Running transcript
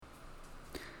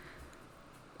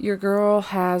Your girl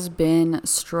has been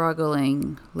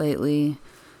struggling lately.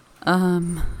 I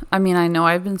know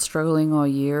I've been struggling all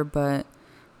year, but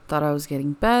thought I was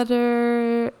getting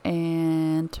better,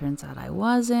 and turns out I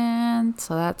wasn't,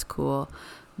 so that's cool.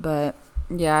 But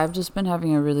yeah, I've just been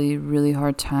having a really, really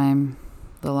hard time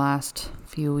the last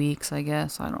few weeks, I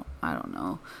guess. I don't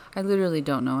know. I literally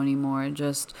don't know anymore.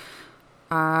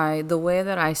 The way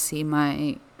that I see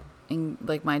my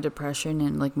depression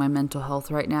and like my mental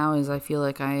health right now is I feel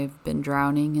like I've been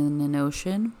drowning in an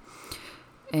ocean,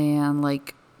 and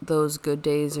like those good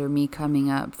days are me coming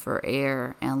up for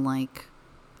air and like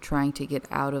trying to get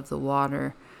out of the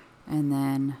water, and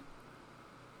then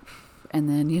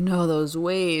those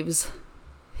waves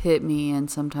hit me, and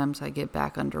sometimes I get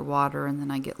back underwater, and then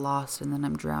I get lost, and then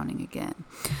I'm drowning again.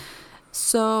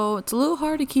 So it's a little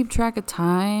hard to keep track of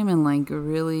time, and like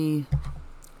really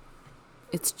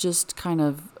it's just kind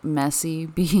of messy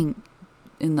being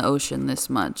in the ocean this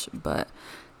much, but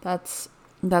that's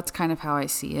kind of how I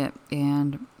see it.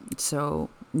 And so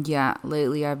yeah,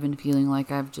 lately I've been feeling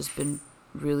like I've just been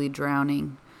really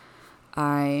drowning.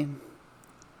 I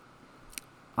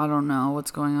don't know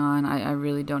what's going on. I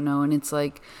really don't know. And it's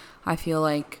like I feel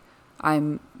like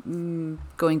I'm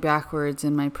going backwards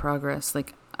in my progress.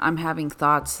 Like I'm having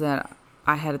thoughts that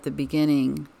I had at the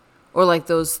beginning, or like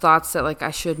those thoughts that like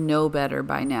I should know better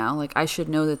by now. Like I should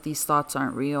know that these thoughts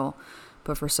aren't real,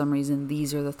 but for some reason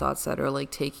these are the thoughts that are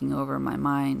like taking over my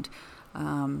mind.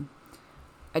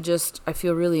 I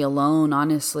feel really alone,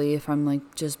 honestly. If I'm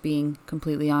like just being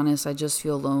completely honest, I just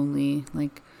feel lonely.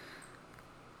 Like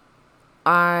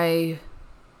I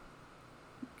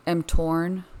am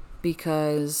torn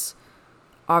because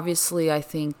obviously I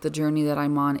think the journey that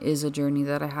I'm on is a journey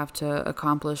that I have to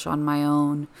accomplish on my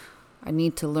own. I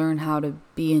need to learn how to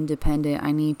be independent.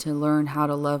 I need to learn how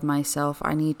to love myself.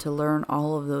 I need to learn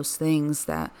all of those things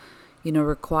that,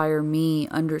 require me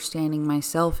understanding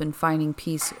myself and finding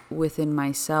peace within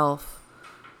myself.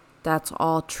 That's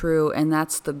all true. And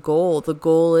that's the goal. The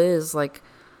goal is like,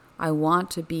 I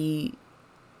want to be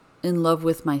in love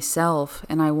with myself,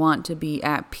 and I want to be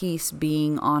at peace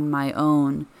being on my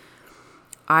own.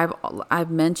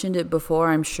 I've mentioned it before,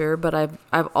 I'm sure, but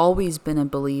I've always been a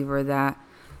believer that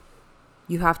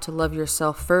you have to love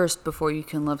yourself first before you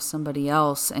can love somebody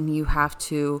else, and you have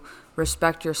to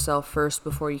respect yourself first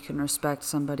before you can respect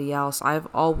somebody else. I've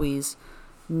always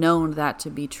known that to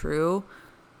be true,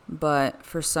 but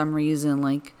for some reason,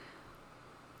 like,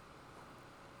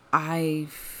 I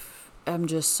am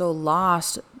just so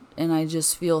lost, and I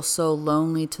just feel so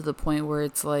lonely to the point where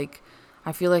it's like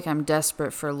I feel like I'm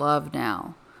desperate for love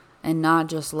now, and not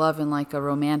just love in like a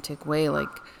romantic way.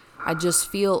 Like I just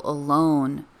feel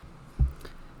alone.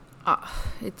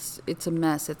 It's a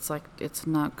mess. It's like it's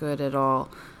not good at all.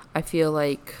 I feel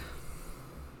like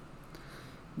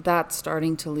that's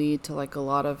starting to lead to like a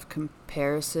lot of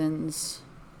comparisons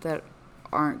that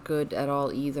aren't good at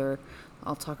all either.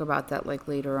 I'll talk about that like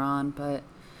later on, but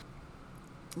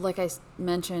like I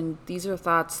mentioned, these are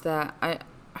thoughts that I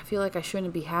feel like I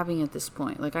shouldn't be having at this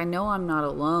point. Like I know I'm not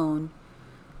alone.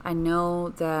 I know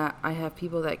that I have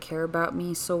people that care about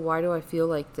me, so why do I feel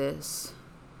like this?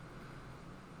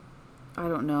 I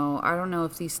don't know. I don't know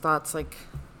if these thoughts, like,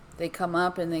 they come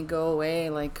up and they go away.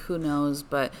 Like, who knows?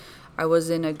 But I was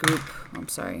in a group. I'm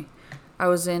sorry. I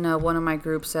was in one of my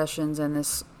group sessions, and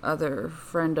this other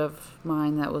friend of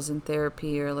mine that was in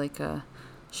therapy, or like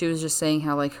she was just saying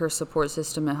how like her support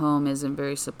system at home isn't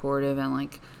very supportive, and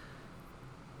like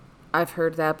I've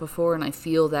heard that before, and I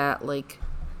feel that like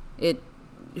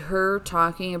her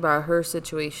talking about her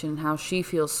situation, how she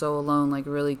feels so alone, like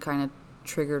really kind of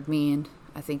triggered me, and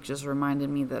I think just reminded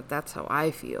me that that's how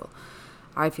I feel.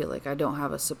 I feel like I don't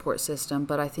have a support system,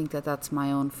 but I think that that's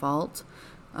my own fault.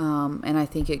 And I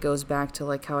think it goes back to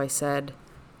like how I said,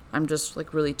 I'm just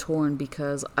like really torn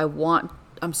because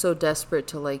I'm so desperate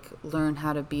to like learn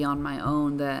how to be on my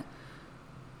own that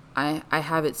I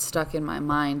have it stuck in my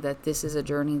mind that this is a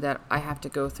journey that I have to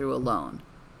go through alone.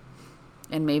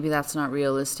 And maybe that's not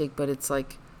realistic, but it's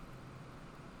like,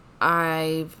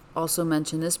 I've also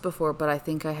mentioned this before, but I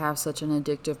think I have such an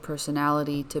addictive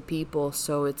personality to people.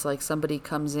 So it's like somebody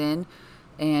comes in,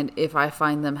 and if I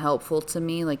find them helpful to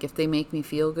me, like if they make me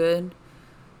feel good,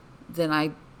 then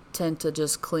I tend to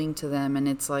just cling to them. And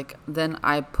it's like, then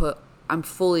I'm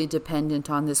fully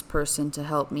dependent on this person to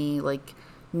help me, like,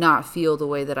 not feel the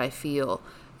way that I feel.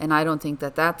 And I don't think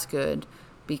that that's good,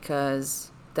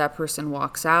 because that person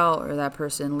walks out or that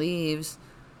person leaves,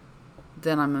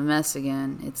 then I'm a mess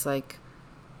again. It's like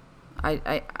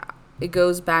it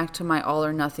goes back to my all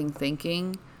or nothing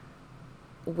thinking,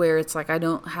 where it's like I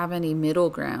don't have any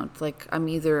middle ground. Like I'm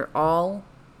either all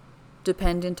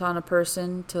dependent on a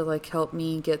person to like help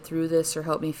me get through this or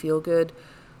help me feel good,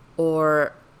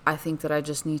 or I think that I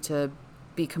just need to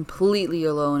be completely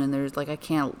alone, and there's like I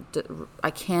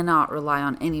cannot rely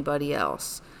on anybody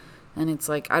else. And it's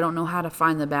like I don't know how to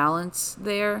find the balance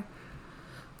there.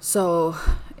 So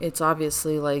it's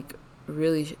obviously like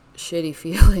really shitty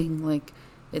feeling. Like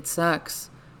it sucks.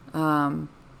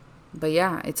 But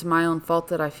yeah, it's my own fault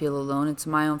that I feel alone. It's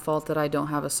my own fault that I don't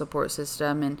have a support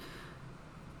system, and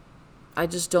I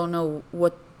just don't know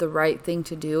what the right thing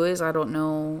to do is. I don't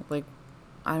know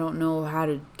how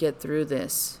to get through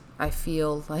this. I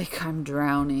feel like I'm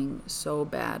drowning so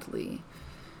badly,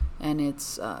 and it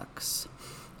sucks.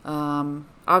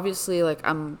 Obviously, like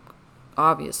I'm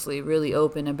obviously really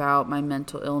open about my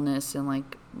mental illness and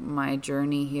like my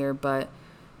journey here, but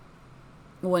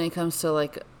when it comes to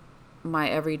like my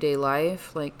everyday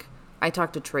life, like I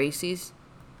talk to Tracy's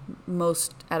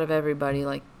most out of everybody.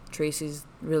 Like Tracy's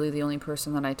really the only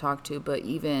person that I talk to, but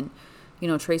even,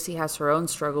 Tracy has her own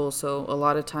struggles, so a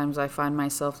lot of times I find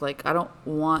myself like I don't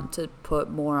want to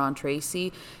put more on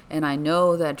Tracy, and I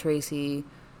know that Tracy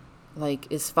like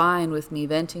is fine with me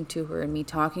venting to her and me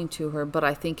talking to her, but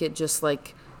I think it just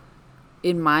like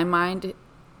in my mind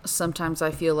sometimes I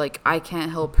feel like I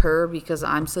can't help her because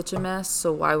I'm such a mess,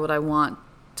 so why would I want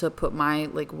to put my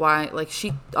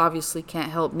she obviously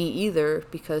can't help me either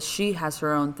because she has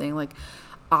her own thing. Like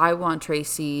I want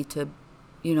Tracy to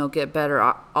get better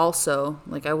also.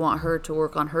 Like I want her to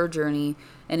work on her journey,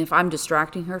 and if I'm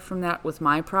distracting her from that with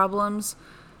my problems,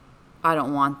 I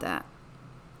don't want that.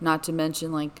 Not to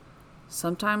mention like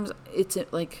sometimes it's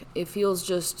like it feels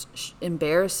just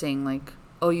embarrassing, like,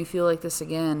 oh, you feel like this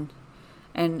again.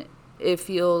 And it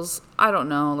feels, I don't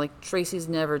know, like Tracy's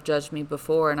never judged me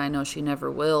before, and I know she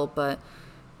never will, but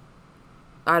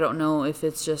I don't know if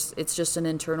it's just an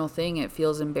internal thing. It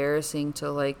feels embarrassing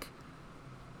to like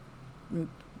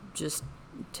just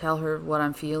tell her what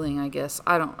I'm feeling, I guess.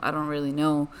 I don't really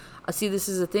know. See, this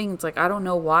is the thing. It's like I don't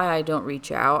know why I don't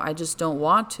reach out. I just don't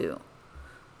want to.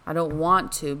 I don't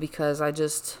want to because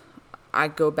I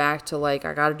go back to like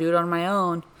I got to do it on my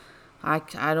own. I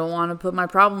don't want to put my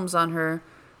problems on her.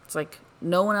 It's like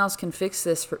no one else can fix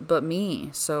this but me.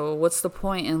 So what's the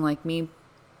point in like me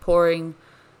pouring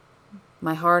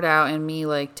my heart out and me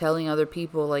like telling other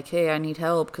people like, hey, I need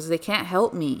help, because they can't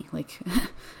help me. Like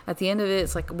at the end of it,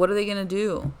 it's like, what are they going to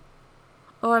do?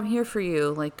 Oh, I'm here for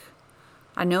you. Like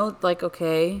I know, like,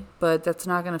 okay, but that's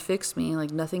not going to fix me.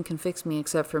 Like nothing can fix me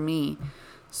except for me.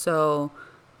 So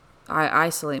I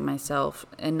isolate myself.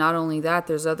 And not only that,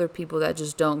 there's other people that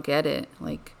just don't get it.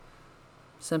 Like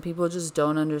some people just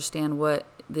don't understand what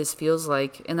this feels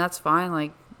like, and that's fine.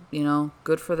 Like,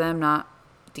 good for them not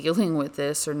dealing with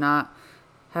this or not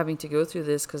having to go through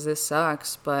this, because this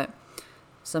sucks. But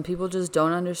some people just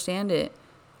don't understand it.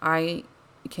 I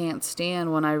can't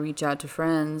stand when I reach out to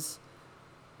friends,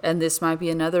 and this might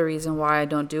be another reason why I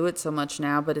don't do it so much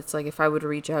now, but it's like if I would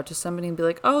reach out to somebody and be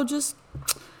like, oh, just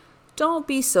don't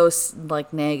be so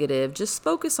like negative, just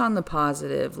focus on the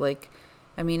positive. Like,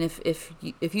 I mean,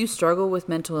 if you struggle with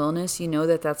mental illness,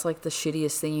 that's like the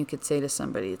shittiest thing you could say to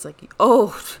somebody. It's like,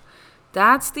 oh,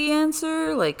 that's the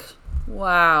answer? Like,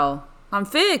 wow, I'm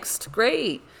fixed.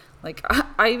 Great. Like,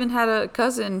 I even had a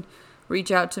cousin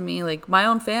reach out to me, like my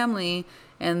own family,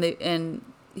 and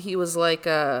he was like,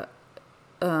 what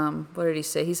did he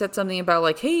say? He said something about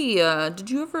like, hey, have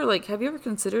you ever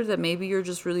considered that maybe you're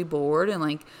just really bored and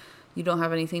like you don't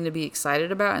have anything to be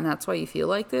excited about, and that's why you feel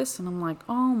like this? And I'm like,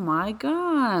 oh my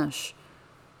gosh,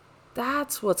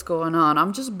 that's what's going on.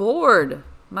 I'm just bored.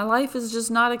 My life is just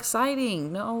not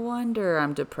exciting. No wonder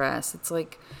I'm depressed. It's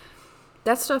like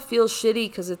that stuff feels shitty,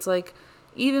 because it's like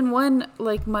even when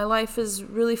like my life is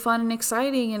really fun and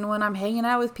exciting, and when I'm hanging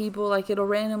out with people, like it'll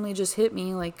randomly just hit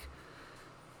me like,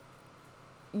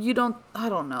 I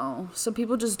don't know. Some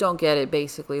people just don't get it,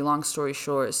 basically, long story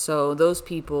short. So those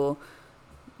people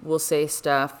will say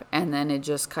stuff, and then it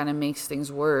just kind of makes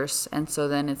things worse. And so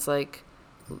then it's like,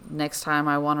 next time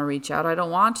I want to reach out, I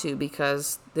don't want to,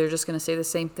 because they're just going to say the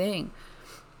same thing.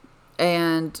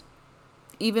 And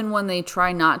even when they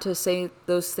try not to say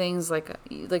those things,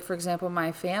 like for example,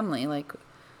 my family, like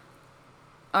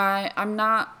I'm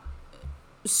not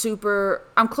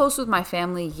I'm close with my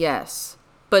family, yes,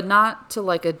 but not to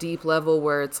like a deep level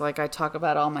where it's like I talk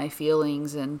about all my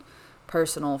feelings and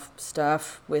personal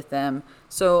stuff with them.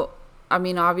 So, I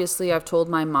mean, obviously I've told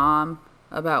my mom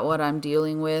about what I'm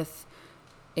dealing with,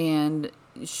 and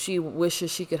she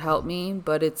wishes she could help me,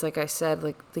 but it's like I said,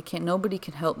 like nobody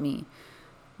can help me.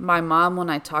 My mom, when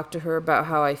I talk to her about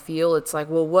how I feel, it's like,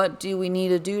 well, what do we need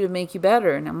to do to make you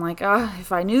better? And I'm like,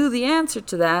 if I knew the answer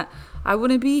to that, I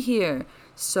wouldn't be here.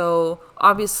 So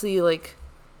obviously, like,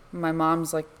 my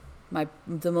mom's like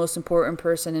the most important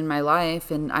person in my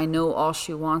life, and I know all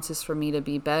she wants is for me to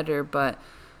be better, but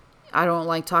I don't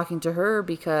like talking to her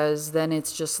because then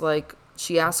it's just like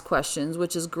she asks questions,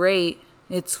 which is great.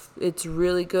 It's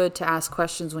really good to ask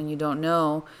questions when you don't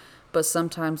know, but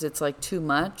sometimes it's like too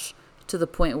much to the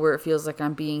point where it feels like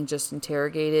I'm being just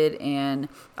interrogated, and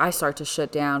I start to shut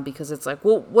down because it's like,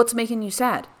 well, what's making you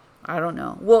sad? I don't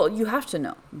know. Well, you have to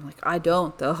know. I'm like, I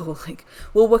don't though. Like,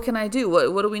 well, what can I do?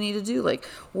 What do we need to do? Like,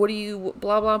 what do you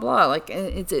blah blah blah? Like,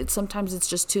 it's sometimes it's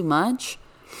just too much,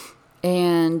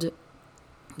 and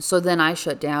so then I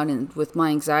shut down, and with my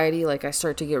anxiety, like, I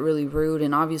start to get really rude,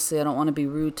 and obviously I don't want to be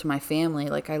rude to my family.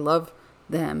 Like, I love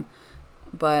them,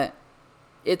 but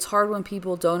it's hard when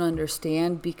people don't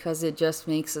understand because it just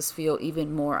makes us feel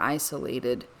even more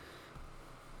isolated.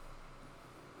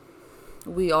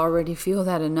 We already feel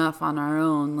that enough on our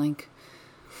own. Like,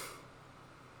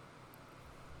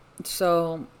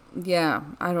 so yeah,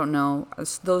 I don't know.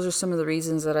 Those are some of the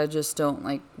reasons that I just don't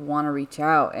like want to reach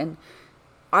out. And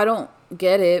I don't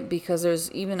get it because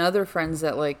there's even other friends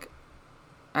that like,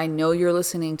 I know you're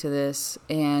listening to this,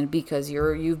 and because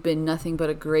you've been nothing but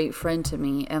a great friend to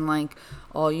me, and like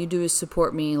all you do is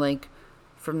support me like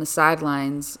from the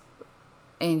sidelines,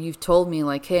 and you've told me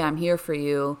like, hey, I'm here for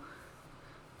you.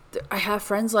 I have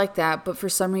friends like that, but for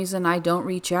some reason I don't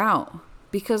reach out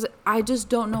because I just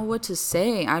don't know what to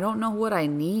say. I don't know what I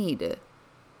need.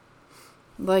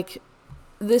 Like,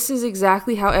 this is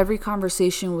exactly how every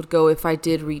conversation would go if I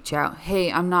did reach out.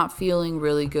 Hey, I'm not feeling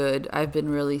really good. I've been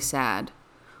really sad.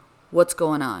 What's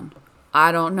going on?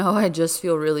 I don't know. I just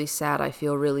feel really sad. I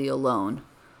feel really alone.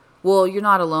 Well, you're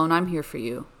not alone. I'm here for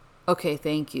you. Okay,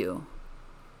 thank you.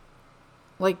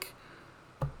 Like,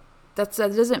 that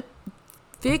doesn't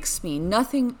fix me.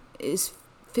 Nothing is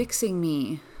fixing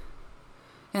me.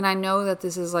 And I know that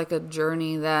this is like a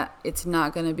journey that it's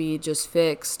not going to be just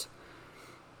fixed.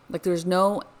 Like, there's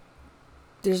not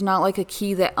like a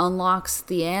key that unlocks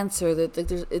the answer.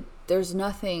 There's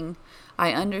nothing.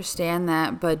 I understand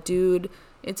that, but dude,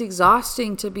 it's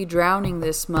exhausting to be drowning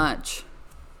this much.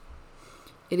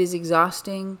 It is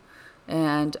exhausting,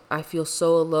 and I feel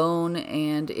so alone,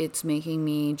 and it's making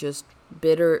me just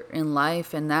bitter in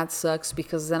life, and that sucks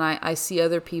because then I see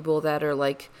other people that are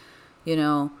like, you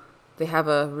know, they have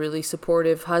a really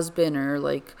supportive husband or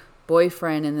like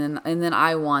boyfriend, and then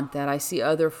I want that. I see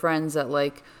other friends that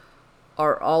like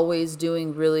are always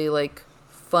doing really like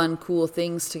fun, cool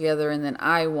things together, and then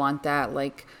I want that.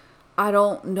 Like, I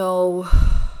don't know.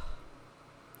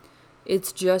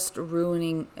 It's just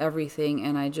ruining everything,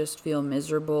 and I just feel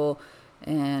miserable.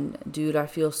 And dude, I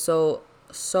feel so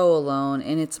alone,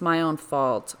 and it's my own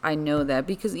fault. I know that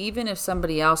because even if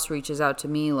somebody else reaches out to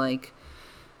me, like,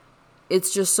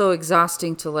 it's just so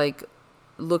exhausting to like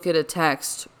look at a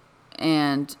text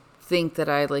and think that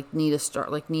I like need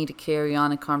to carry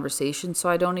on a conversation, so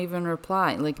I don't even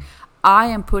reply. Like, I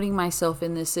am putting myself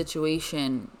in this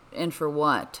situation, and for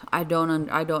what? I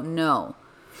don't know.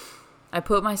 I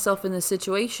put myself in this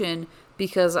situation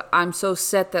because I'm so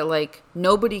set that like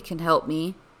nobody can help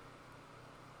me.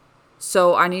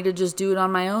 So I need to just do it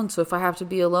on my own. So if I have to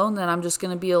be alone, then I'm just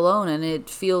going to be alone, and it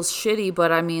feels shitty,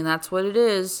 but I mean, that's what it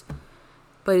is.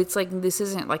 But it's like, this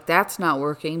isn't like, that's not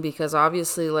working because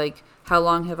obviously like, how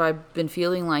long have I been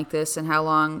feeling like this, and how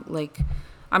long, like,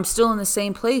 I'm still in the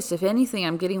same place. If anything,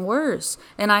 I'm getting worse.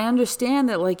 And I understand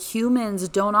that like humans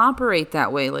don't operate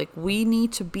that way. Like, we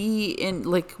need to be in,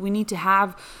 like, we need to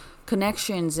have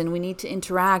connections, and we need to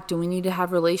interact, and we need to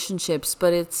have relationships,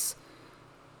 but it's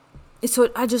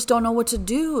what I just don't know what to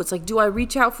do. It's like, do I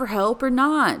reach out for help or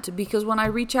not? Because when I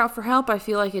reach out for help, I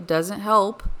feel like it doesn't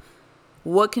help.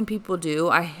 What can people do?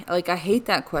 I hate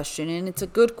that question, and it's a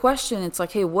good question. It's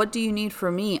like, hey, what do you need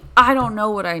from me? I don't know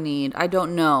what I need. I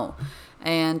don't know.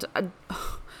 And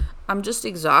I'm just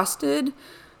exhausted.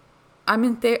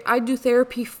 I do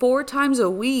therapy 4 times a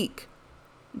week,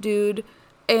 dude.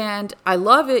 And I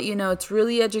love it. You know, it's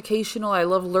really educational. I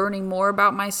love learning more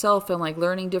about myself and like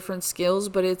learning different skills.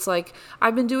 But it's like,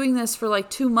 I've been doing this for like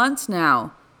 2 months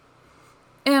now,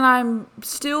 and I'm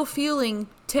still feeling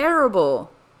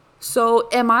terrible. So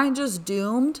am I just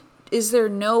doomed? Is there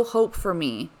no hope for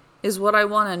me? Is what I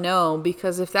want to know.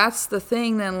 Because if that's the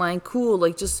thing, then like, cool,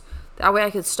 like, just that way I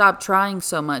could stop trying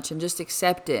so much and just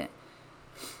accept it.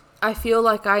 I feel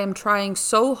like I am trying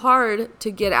so hard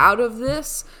to get out of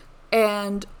this,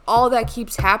 and all that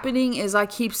keeps happening is I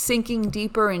keep sinking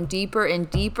deeper and deeper and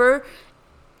deeper,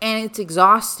 and it's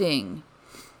exhausting.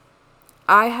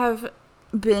 I have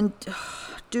been,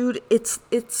 dude, it's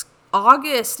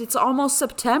August. It's almost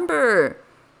September.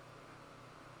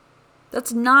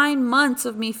 That's 9 months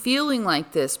of me feeling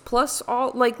like this. Plus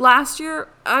all, like last year,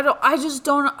 I just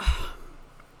don't.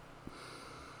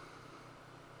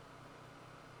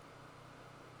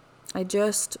 I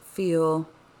just feel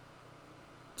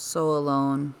so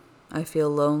alone. I feel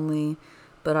lonely,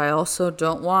 but I also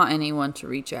don't want anyone to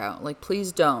reach out. Like,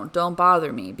 please don't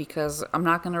bother me, because I'm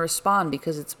not going to respond,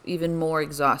 because it's even more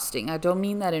exhausting. I don't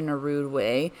mean that in a rude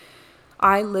way.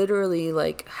 I literally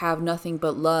like have nothing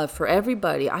but love for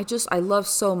everybody. I love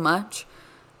so much,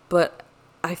 but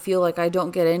I feel like I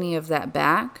don't get any of that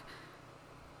back.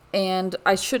 And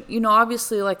I should,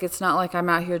 obviously, like, it's not like I'm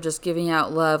out here just giving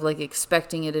out love, like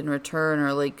expecting it in return,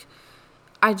 or like,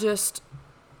 I just,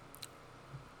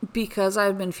 because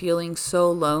I've been feeling so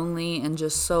lonely and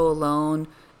just so alone,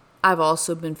 I've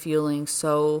also been feeling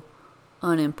so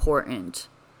unimportant.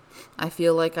 I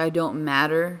feel like I don't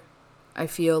matter. I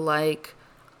feel like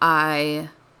I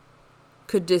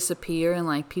could disappear and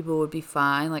like people would be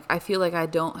fine. Like, I feel like I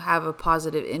don't have a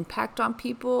positive impact on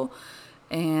people,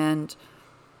 and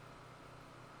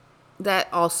that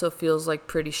also feels like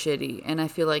pretty shitty. And I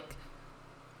feel like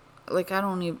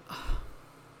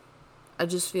I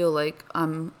just feel like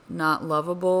I'm not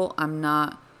lovable. I'm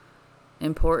not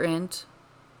important.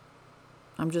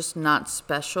 I'm just not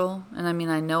special. And I mean,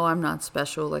 I know I'm not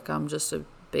special. Like, I'm just a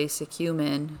basic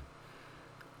human.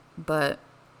 But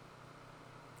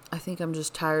I think I'm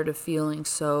just tired of feeling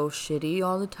so shitty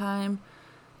all the time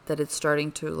that it's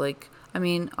starting to, like, I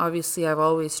mean, obviously I've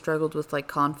always struggled with like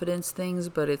confidence things,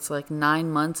 but it's like 9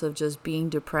 months of just being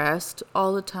depressed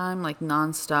all the time, like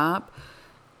nonstop.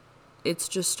 It's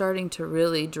just starting to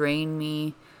really drain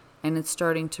me, and it's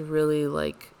starting to really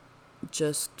like it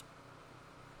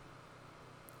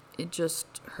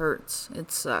just hurts.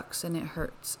 It sucks and it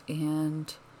hurts,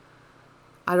 and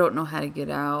I don't know how to get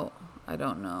out. I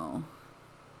don't know.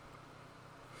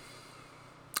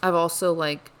 I've also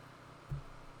like,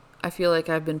 I feel like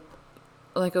I've been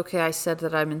like, okay, I said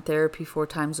that I'm in therapy 4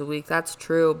 times a week. That's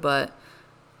true, but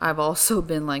I've also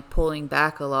been like pulling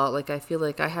back a lot. Like, I feel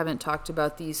like I haven't talked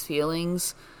about these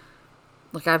feelings.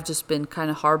 Like, I've just been kind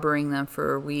of harboring them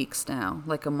for weeks now,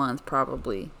 like a month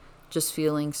probably. Just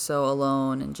feeling so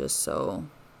alone and just so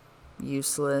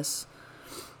useless.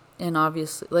 And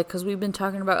obviously, like, because we've been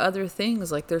talking about other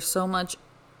things. Like, there's so much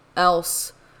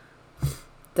else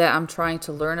that I'm trying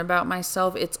to learn about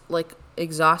myself. It's like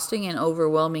exhausting and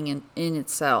overwhelming in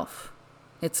itself.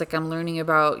 It's like I'm learning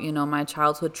about, my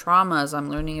childhood traumas. I'm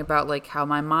learning about like how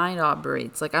my mind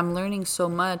operates. Like, I'm learning so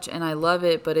much and I love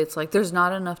it, but it's like there's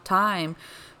not enough time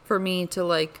for me to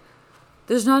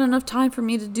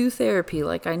do therapy.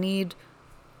 Like, I need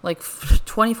like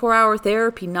 24-hour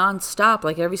therapy nonstop,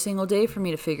 like every single day for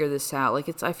me to figure this out. Like,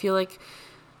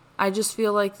 I just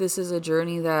feel like this is a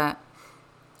journey that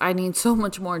I need so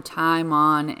much more time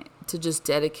on to just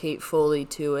dedicate fully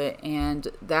to it. And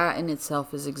that in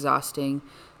itself is exhausting,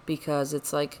 because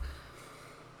it's like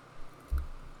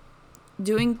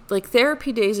doing like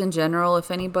therapy days in general.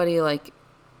 If anybody like,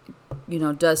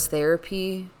 does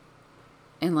therapy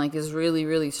and like is really,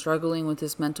 really struggling with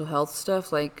this mental health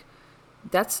stuff, like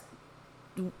that's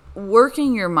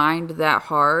working your mind that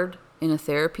hard in a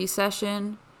therapy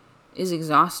session is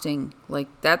exhausting. Like,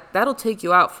 that'll take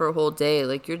you out for a whole day.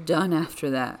 Like, you're done after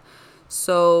that.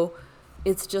 So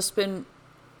it's just been,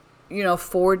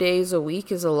 4 days a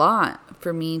week is a lot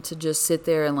for me to just sit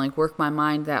there and like work my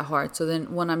mind that hard. So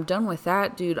then when I'm done with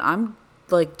that, dude, I'm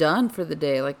like done for the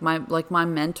day. Like my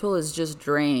mental is just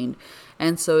drained.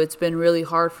 And so it's been really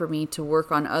hard for me to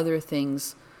work on other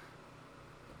things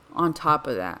on top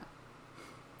of that,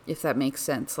 if that makes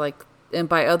sense. Like, and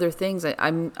by other things,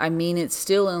 I mean it's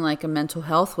still in like a mental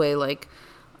health way. Like,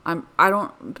 I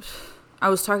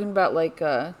was talking about like,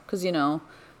 cause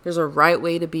there's a right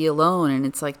way to be alone, and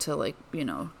it's like to like,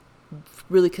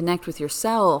 really connect with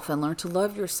yourself and learn to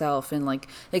love yourself and like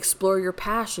explore your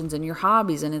passions and your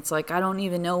hobbies. And it's like, I don't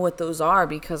even know what those are,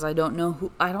 because I don't know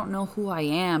who I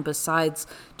am besides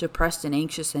depressed and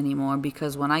anxious anymore.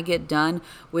 Because when I get done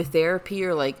with therapy,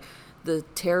 or like the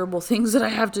terrible things that I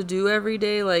have to do every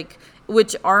day, like,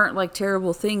 which aren't like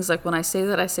terrible things. Like, when I say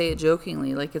that, I say it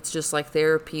jokingly. Like, it's just like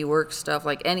therapy, work stuff,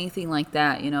 like anything like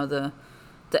that,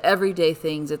 the everyday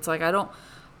things. It's like,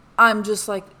 I'm just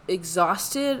like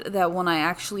exhausted that when I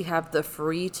actually have the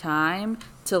free time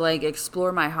to like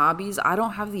explore my hobbies, I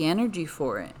don't have the energy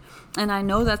for it. And I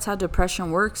know that's how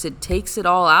depression works. It takes it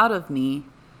all out of me.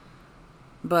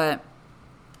 But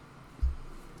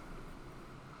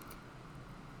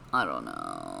I don't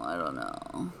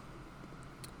know.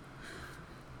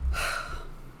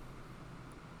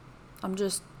 I'm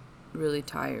just really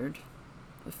tired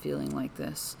of feeling like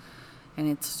this. and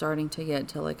it's starting to get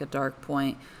to like a dark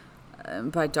point.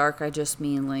 By dark, I just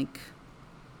mean like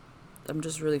I'm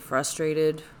just really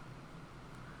frustrated.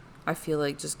 I feel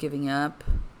like just giving up.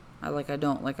 I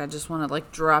just want to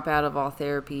like drop out of all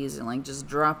therapies and like just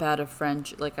drop out of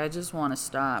friendship. Like I just want to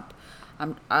stop.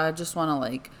 I just want to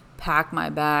like pack my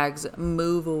bags,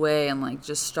 move away, and like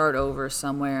just start over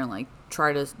somewhere and like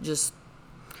try to just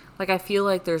like I feel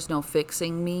like there's no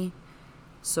fixing me,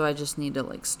 so I just need to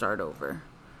like start over.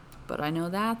 But I know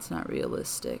that's not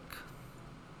realistic.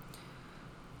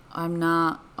 I'm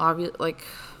not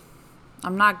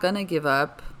I'm not gonna give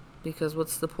up because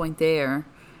what's the point there?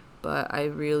 But I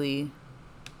really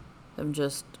am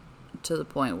just to the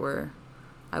point where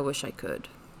I wish I could.